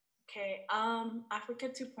 Okay. Africa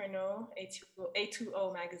 2.0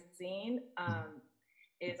 A20 magazine Mm.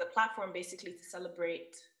 is a platform basically to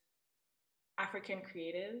celebrate African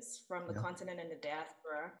creatives from the Yeah. continent and the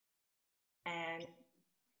diaspora. And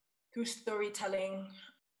through storytelling,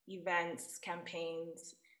 events,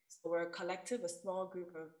 campaigns. So we're a collective, a small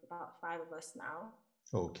group of about 5 of us now.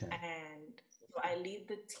 Okay. And so I lead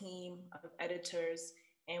the team of editors,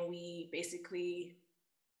 and we basically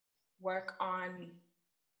work on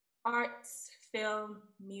arts, film,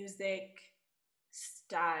 music,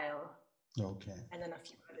 style, Okay. and then a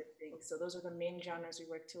few other things. So those are the main genres we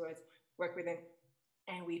work within.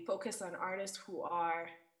 And we focus on artists who are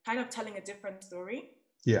kind of telling a different story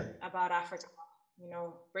Yeah. about Africa, you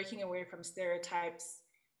know, breaking away from stereotypes,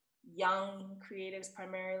 young creatives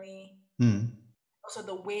primarily. Also,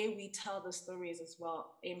 the way we tell the stories as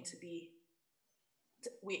well aim to be,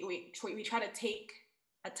 we try to take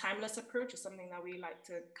a timeless approach, is something that we like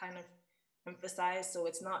to kind of emphasize. So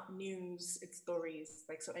it's not news, it's stories.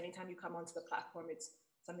 Like, so anytime you come onto the platform, it's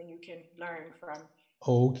something you can learn from.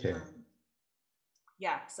 Okay.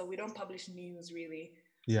 Yeah, so we don't publish news really.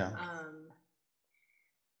 Yeah.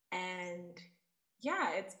 And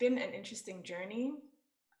yeah, it's been an interesting journey.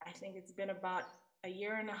 I think it's been about a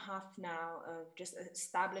year and a half now of just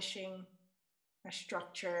establishing a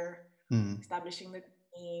structure, establishing the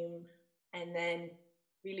theme, and then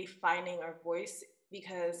really finding our voice,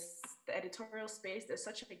 because the editorial space, there's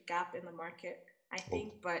such a gap in the market, I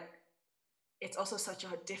think, but it's also such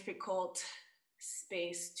a difficult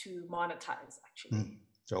space to monetize, actually.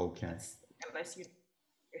 Okay. Unless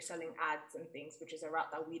you're selling ads and things, which is a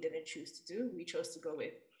route that we didn't choose to do. We chose to go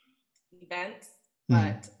with events,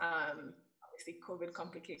 but obviously COVID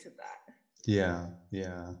complicated that. Yeah.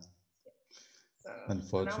 So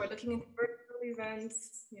now we're looking into virtual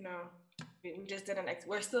events. You know, we just did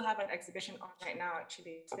we still have an exhibition on right now.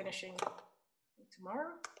 Actually, it's finishing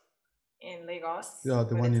tomorrow in Lagos. Yeah,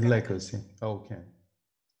 the one in Lagos. Okay.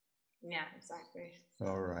 Yeah, exactly.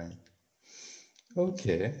 All right.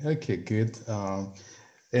 Okay, good.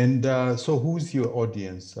 And so, who's your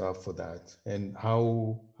audience for that, and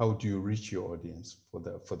how do you reach your audience for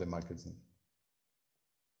the magazine?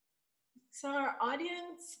 So our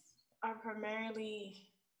audience are primarily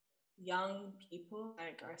young people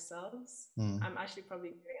like ourselves. I'm actually probably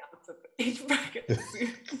getting out of the age bracket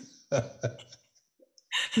soon.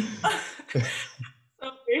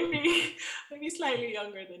 So maybe slightly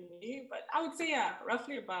younger than me, but I would say, yeah,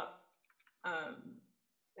 roughly about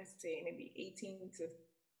let's say maybe 18 to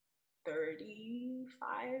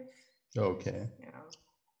 35. Okay. You know,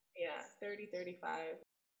 yeah, 30, 35.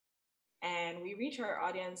 And we reach our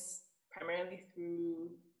audience primarily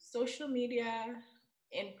through social media,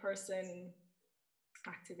 in-person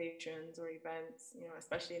activations or events, you know,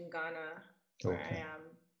 especially in Ghana, where I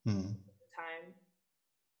am at the time.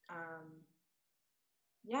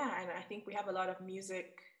 Yeah, and I think we have a lot of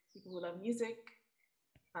people who love music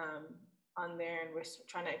on there, and we're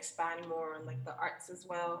trying to expand more on like the arts as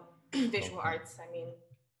well, visual arts, I mean.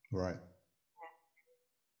 Right.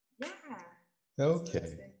 Yeah.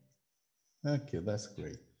 Okay. Okay, that's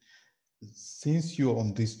great. Since you're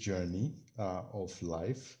on this journey of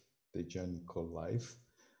life, the journey called life,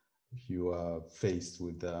 you are faced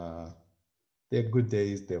with there are good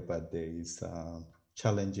days, there are bad days,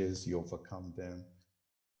 challenges, you overcome them,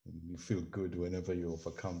 and you feel good whenever you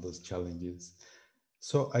overcome those challenges.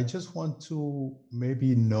 So I just want to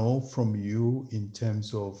maybe know from you in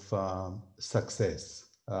terms of success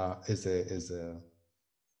as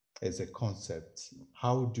a concept.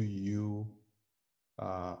 How do you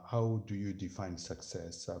define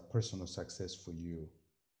success, personal success for you?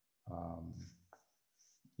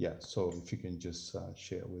 Yeah, so if you can just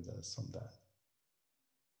share with us on that.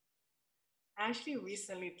 I actually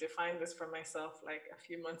recently defined this for myself like a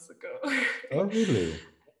few months ago. Oh, really?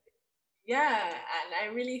 Yeah, and I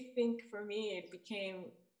really think for me it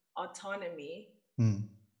became autonomy.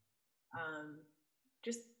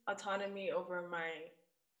 Just autonomy over my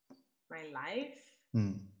life.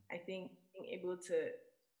 I think being able to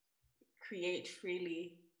create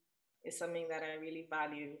freely is something that I really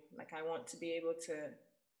value. Like, I want to be able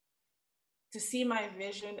to see my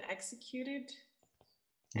vision executed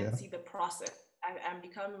and see the process. I'm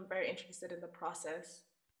becoming very interested in the process,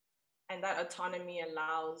 and that autonomy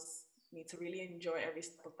allows me to really enjoy every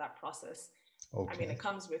step of that process. I mean, it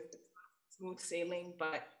comes with smooth sailing,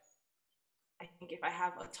 but I think if I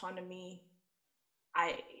have autonomy,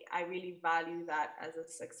 I really value that as a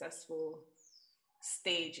successful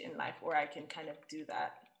stage in life where I can kind of do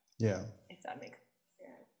that. Yeah. If that makes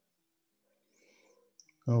sense.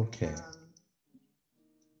 Okay.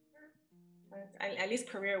 At least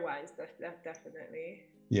career-wise, definitely.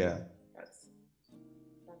 Yeah. That's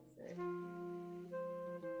it.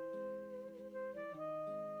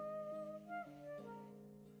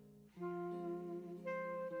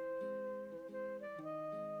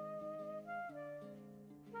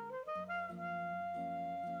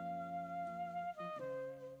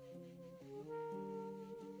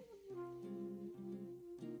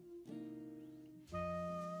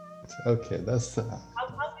 Okay, that's how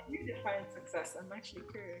do you define success? I'm actually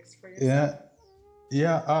curious for yourself.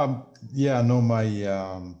 No, my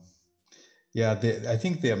I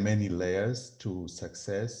think there are many layers to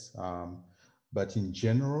success. But in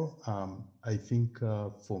general, I think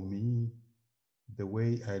for me, the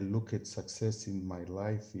way I look at success in my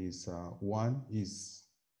life is one is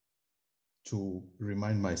to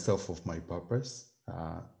remind myself of my purpose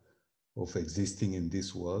of existing in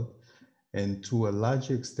this world. And to a large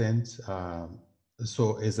extent,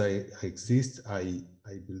 so as I exist, I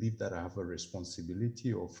believe that I have a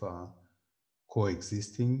responsibility of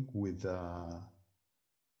coexisting with the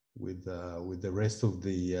rest of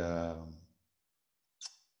the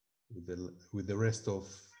with the rest of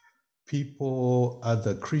people,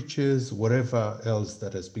 other creatures, whatever else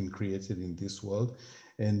that has been created in this world.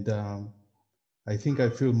 And I think I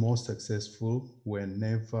feel more successful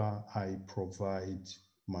whenever I provide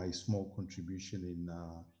my small contribution in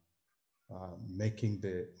making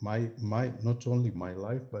my not only my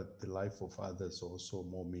life but the life of others also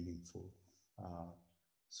more meaningful. Uh,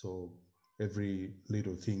 so every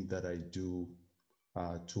little thing that I do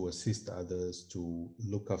to assist others, to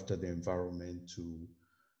look after the environment, to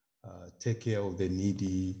take care of the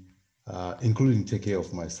needy, including take care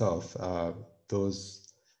of myself. Those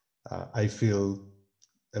I feel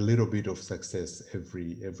a little bit of success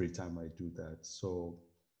every time I do that. So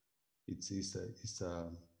it's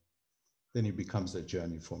then it becomes a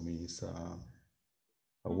journey for me. It's a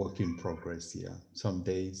work in progress. Yeah, some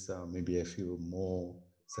days maybe I feel more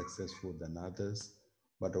successful than others,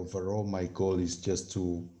 but overall my goal is just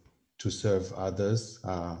to serve others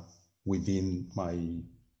within my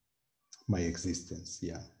existence.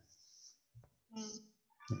 Yeah. Mm.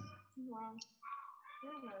 Wow.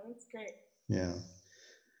 Yeah, that's great. Yeah.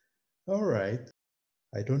 All right.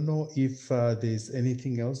 I don't know if there's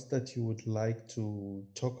anything else that you would like to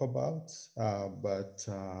talk about, but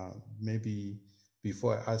maybe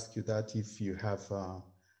before I ask you that, if you have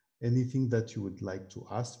anything that you would like to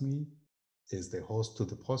ask me as the host to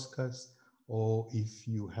the podcast, or if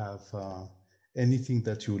you have anything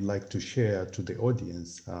that you would like to share to the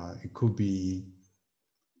audience, it could be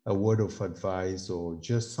a word of advice or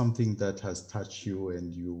just something that has touched you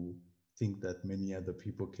and you think that many other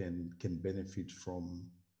people can benefit from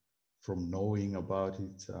knowing about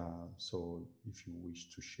it. So if you wish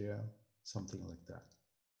to share something like that.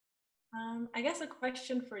 I guess a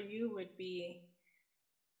question for you would be,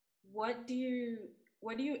 what do you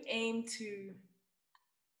what do you aim to,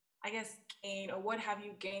 I guess, gain, or what have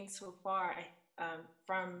you gained so far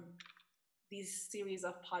from these series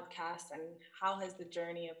of podcasts, and how has the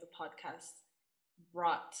journey of the podcast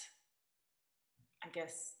brought, I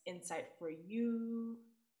guess, insight for you?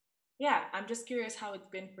 Yeah, I'm just curious how it's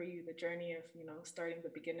been for you, the journey of, starting the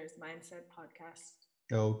Beginner's Mindset podcast.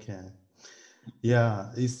 Okay. Yeah,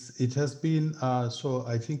 it has been so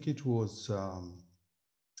I think it was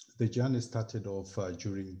the journey started off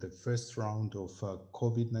during the first round of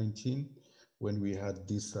COVID-19 when we had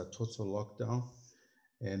this total lockdown.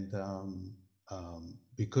 And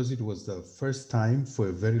because it was the first time for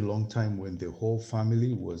a very long time when the whole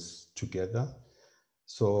family was together,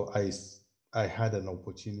 so I had an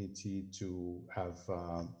opportunity to have,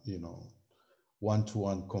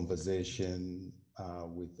 one-to-one conversation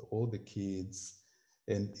with all the kids.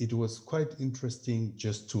 And it was quite interesting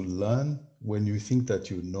just to learn. When you think that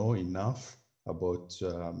you know enough about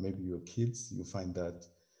maybe your kids, you find that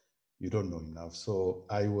you don't know enough. So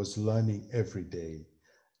I was learning every day.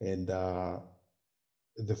 And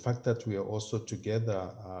the fact that we are also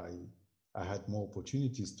together, I had more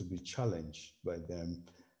opportunities to be challenged by them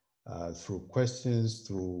through questions,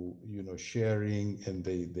 through sharing, and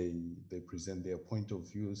they present their point of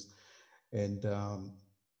views. And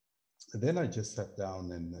then I just sat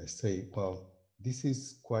down and I say, well, this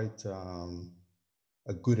is quite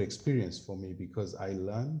a good experience for me because I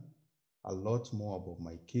learned a lot more about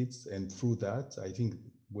my kids, and through that, I think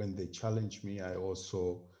when they challenge me, I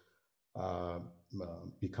also uh,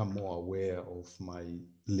 become more aware of my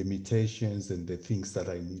limitations and the things that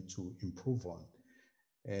I need to improve on.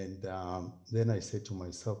 And then I said to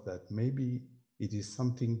myself that maybe it is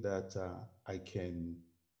something that I can,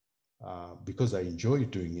 because I enjoy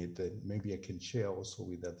doing it, that maybe I can share also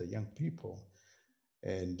with other young people.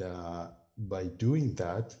 And by doing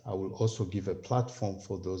that, I will also give a platform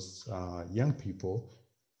for those young people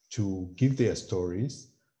to give their stories.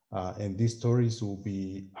 And these stories will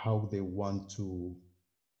be how they want to,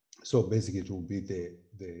 so basically it will be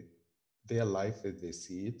their life as they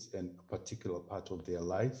see it and a particular part of their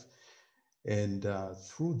life. And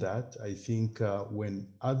through that, I think when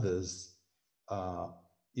others, uh,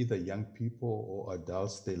 either young people or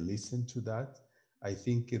adults, they listen to that, I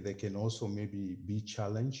think they can also maybe be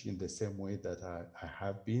challenged in the same way that I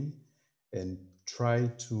have been, and try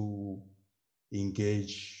to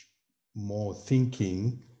engage more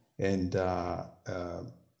thinking and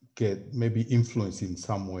get maybe influence in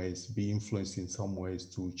some ways, be influenced in some ways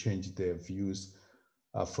to change their views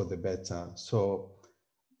for the better. So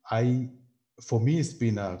I, for me, it's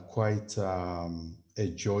been a quite a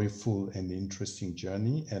joyful and interesting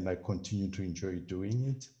journey, and I continue to enjoy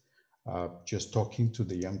doing it. Just talking to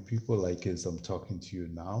the young people, like as I'm talking to you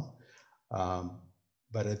now. Um,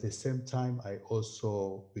 but at the same time, I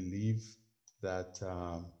also believe that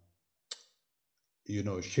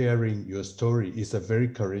sharing your story is a very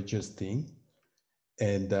courageous thing,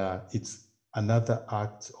 and it's another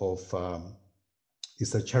act of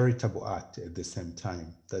it's a charitable act at the same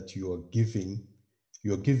time that you're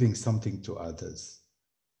giving something to others.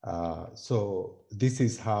 So this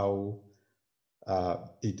is how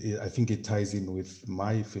I think it ties in with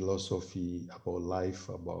my philosophy about life,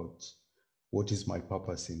 about what is my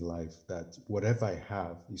purpose in life, that whatever I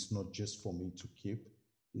have is not just for me to keep,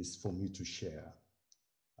 is for me to share.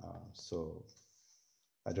 So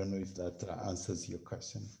I don't know if that answers your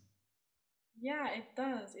question. Yeah, it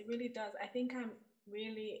does. It really does. I think I'm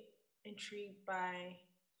really intrigued by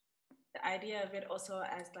the idea of it also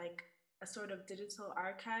as like a sort of digital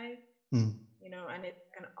archive, Mm, and it's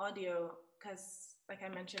an audio because, like I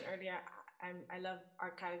mentioned earlier, I love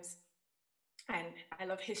archives and I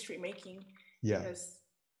love history making yeah, because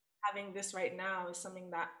having this right now is something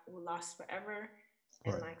that will last forever,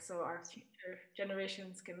 and right. like so our future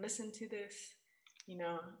generations can listen to this,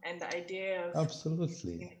 and the idea of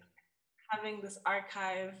Absolutely. you know, having this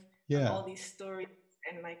archive of Yeah, all these stories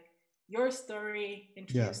and like your story yeah.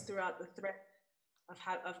 infused throughout the thread of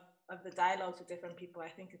how of the dialogues with different people. I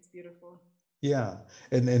think it's beautiful. Yeah,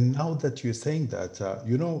 and now that you're saying that,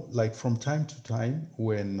 like from time to time,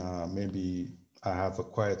 when maybe I have a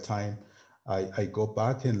quiet time, I go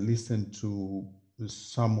back and listen to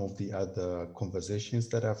some of the other conversations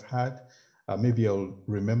that I've had. Maybe I'll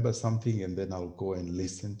remember something and then I'll go and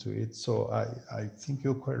listen to it. So I think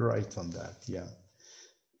you're quite right on that. Yeah.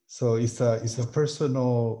 So it's a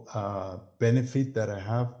personal benefit that I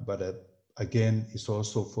have, but again, it's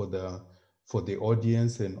also for the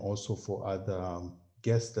audience and also for other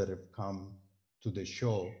guests that have come to the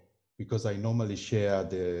show, because I normally share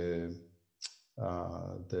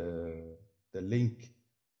uh, the the link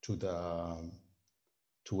to the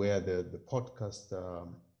to where the podcast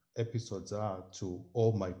episodes are to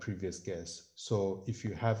all my previous guests. So if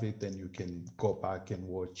you have it, then you can go back and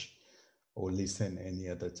watch or listen any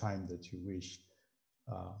other time that you wish.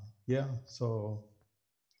 Uh, yeah, so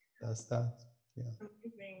that's that. Yeah,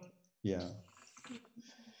 Amazing. yeah,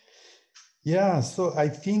 yeah. So I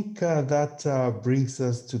think that brings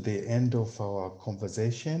us to the end of our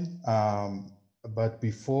conversation. But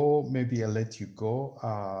before maybe I let you go,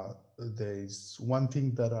 there's one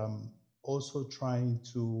thing that I'm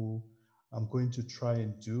going to try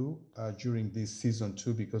and do during this season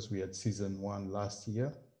two, because we had season one last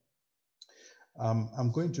year.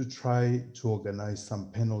 I'm going to try to organize some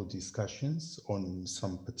panel discussions on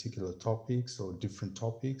some particular topics or different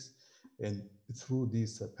topics. And through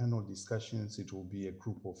these panel discussions, it will be a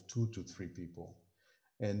group of 2 to 3 people.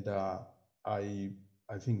 And I,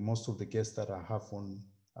 I think most of the guests that I have on,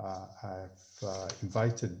 I've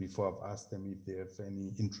invited before. I've asked them if they have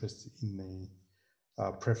any interest in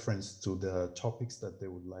a preference to the topics that they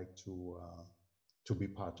would like to be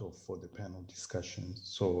part of for the panel discussion.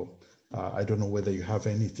 So I don't know whether you have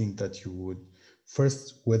anything that you would,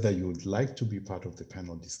 first, whether you would like to be part of the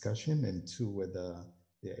panel discussion, and two, whether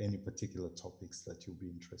there are any particular topics that you'll be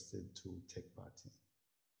interested to take part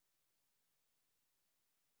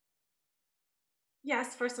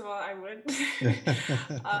Yes, first of all, I would. in.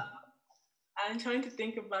 uh, I'm trying to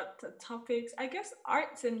think about the topics. I guess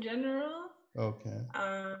arts in general. Okay.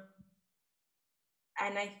 Um,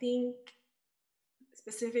 and I think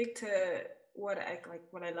specific to what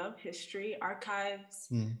I love, history, archives,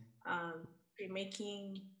 Mm,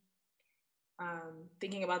 making,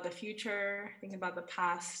 thinking about the future, thinking about the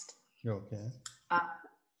past. okay. Uh,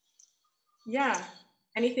 yeah,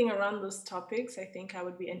 anything around those topics, I think I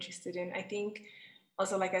would be interested in. I think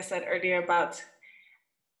also, like I said earlier, about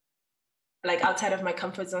like outside of my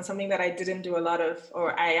comfort zone, something that I didn't do a lot of,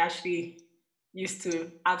 or I actually used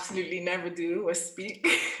to absolutely never do was speak.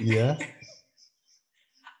 Yeah.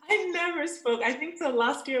 I never spoke. I think so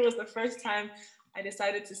last year was the first time I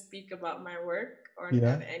decided to speak about my work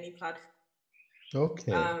Yeah. on any platform.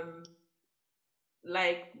 Okay. Um,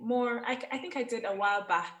 like more, I think I did a while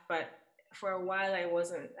back, but for a while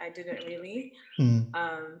I didn't really. Mm,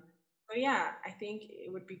 Um, but yeah, I think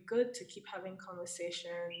it would be good to keep having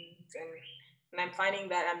conversations, and I'm finding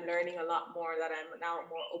that I'm learning a lot more, that I'm now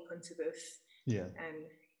more open to this. yeah. And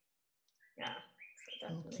yeah.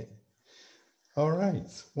 definitely. Okay. All right,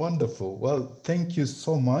 wonderful. Well, thank you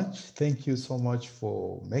so much. Thank you so much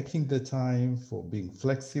for making the time, for being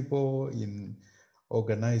flexible in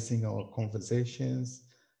organizing our conversations.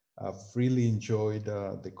 I've really enjoyed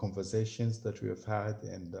the conversations that we have had,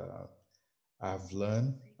 and I've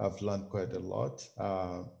learned quite a lot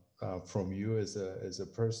from you as a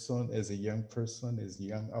person, as a young person, as a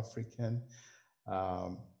young African.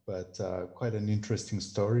 But quite an interesting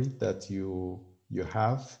story that you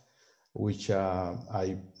have, which I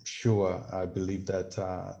believe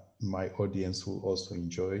that my audience will also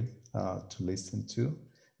enjoy to listen to,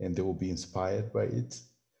 and they will be inspired by it.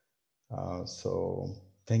 So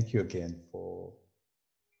thank you again for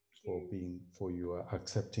you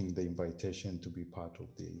accepting the invitation to be part of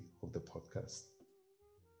the podcast.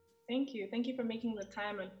 Thank you. Thank you for making the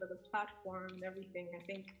time and for the platform and everything. I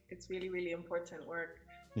think it's really, really important work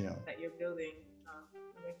Yeah. that you're building.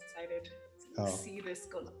 I'm excited to Oh, see this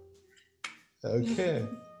go. okay.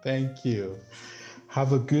 Thank you.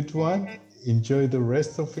 Have a good one. Enjoy the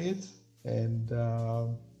rest of it, and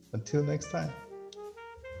until next time.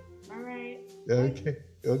 All right. Bye. Okay.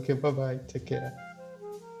 Okay. Bye bye. Take care.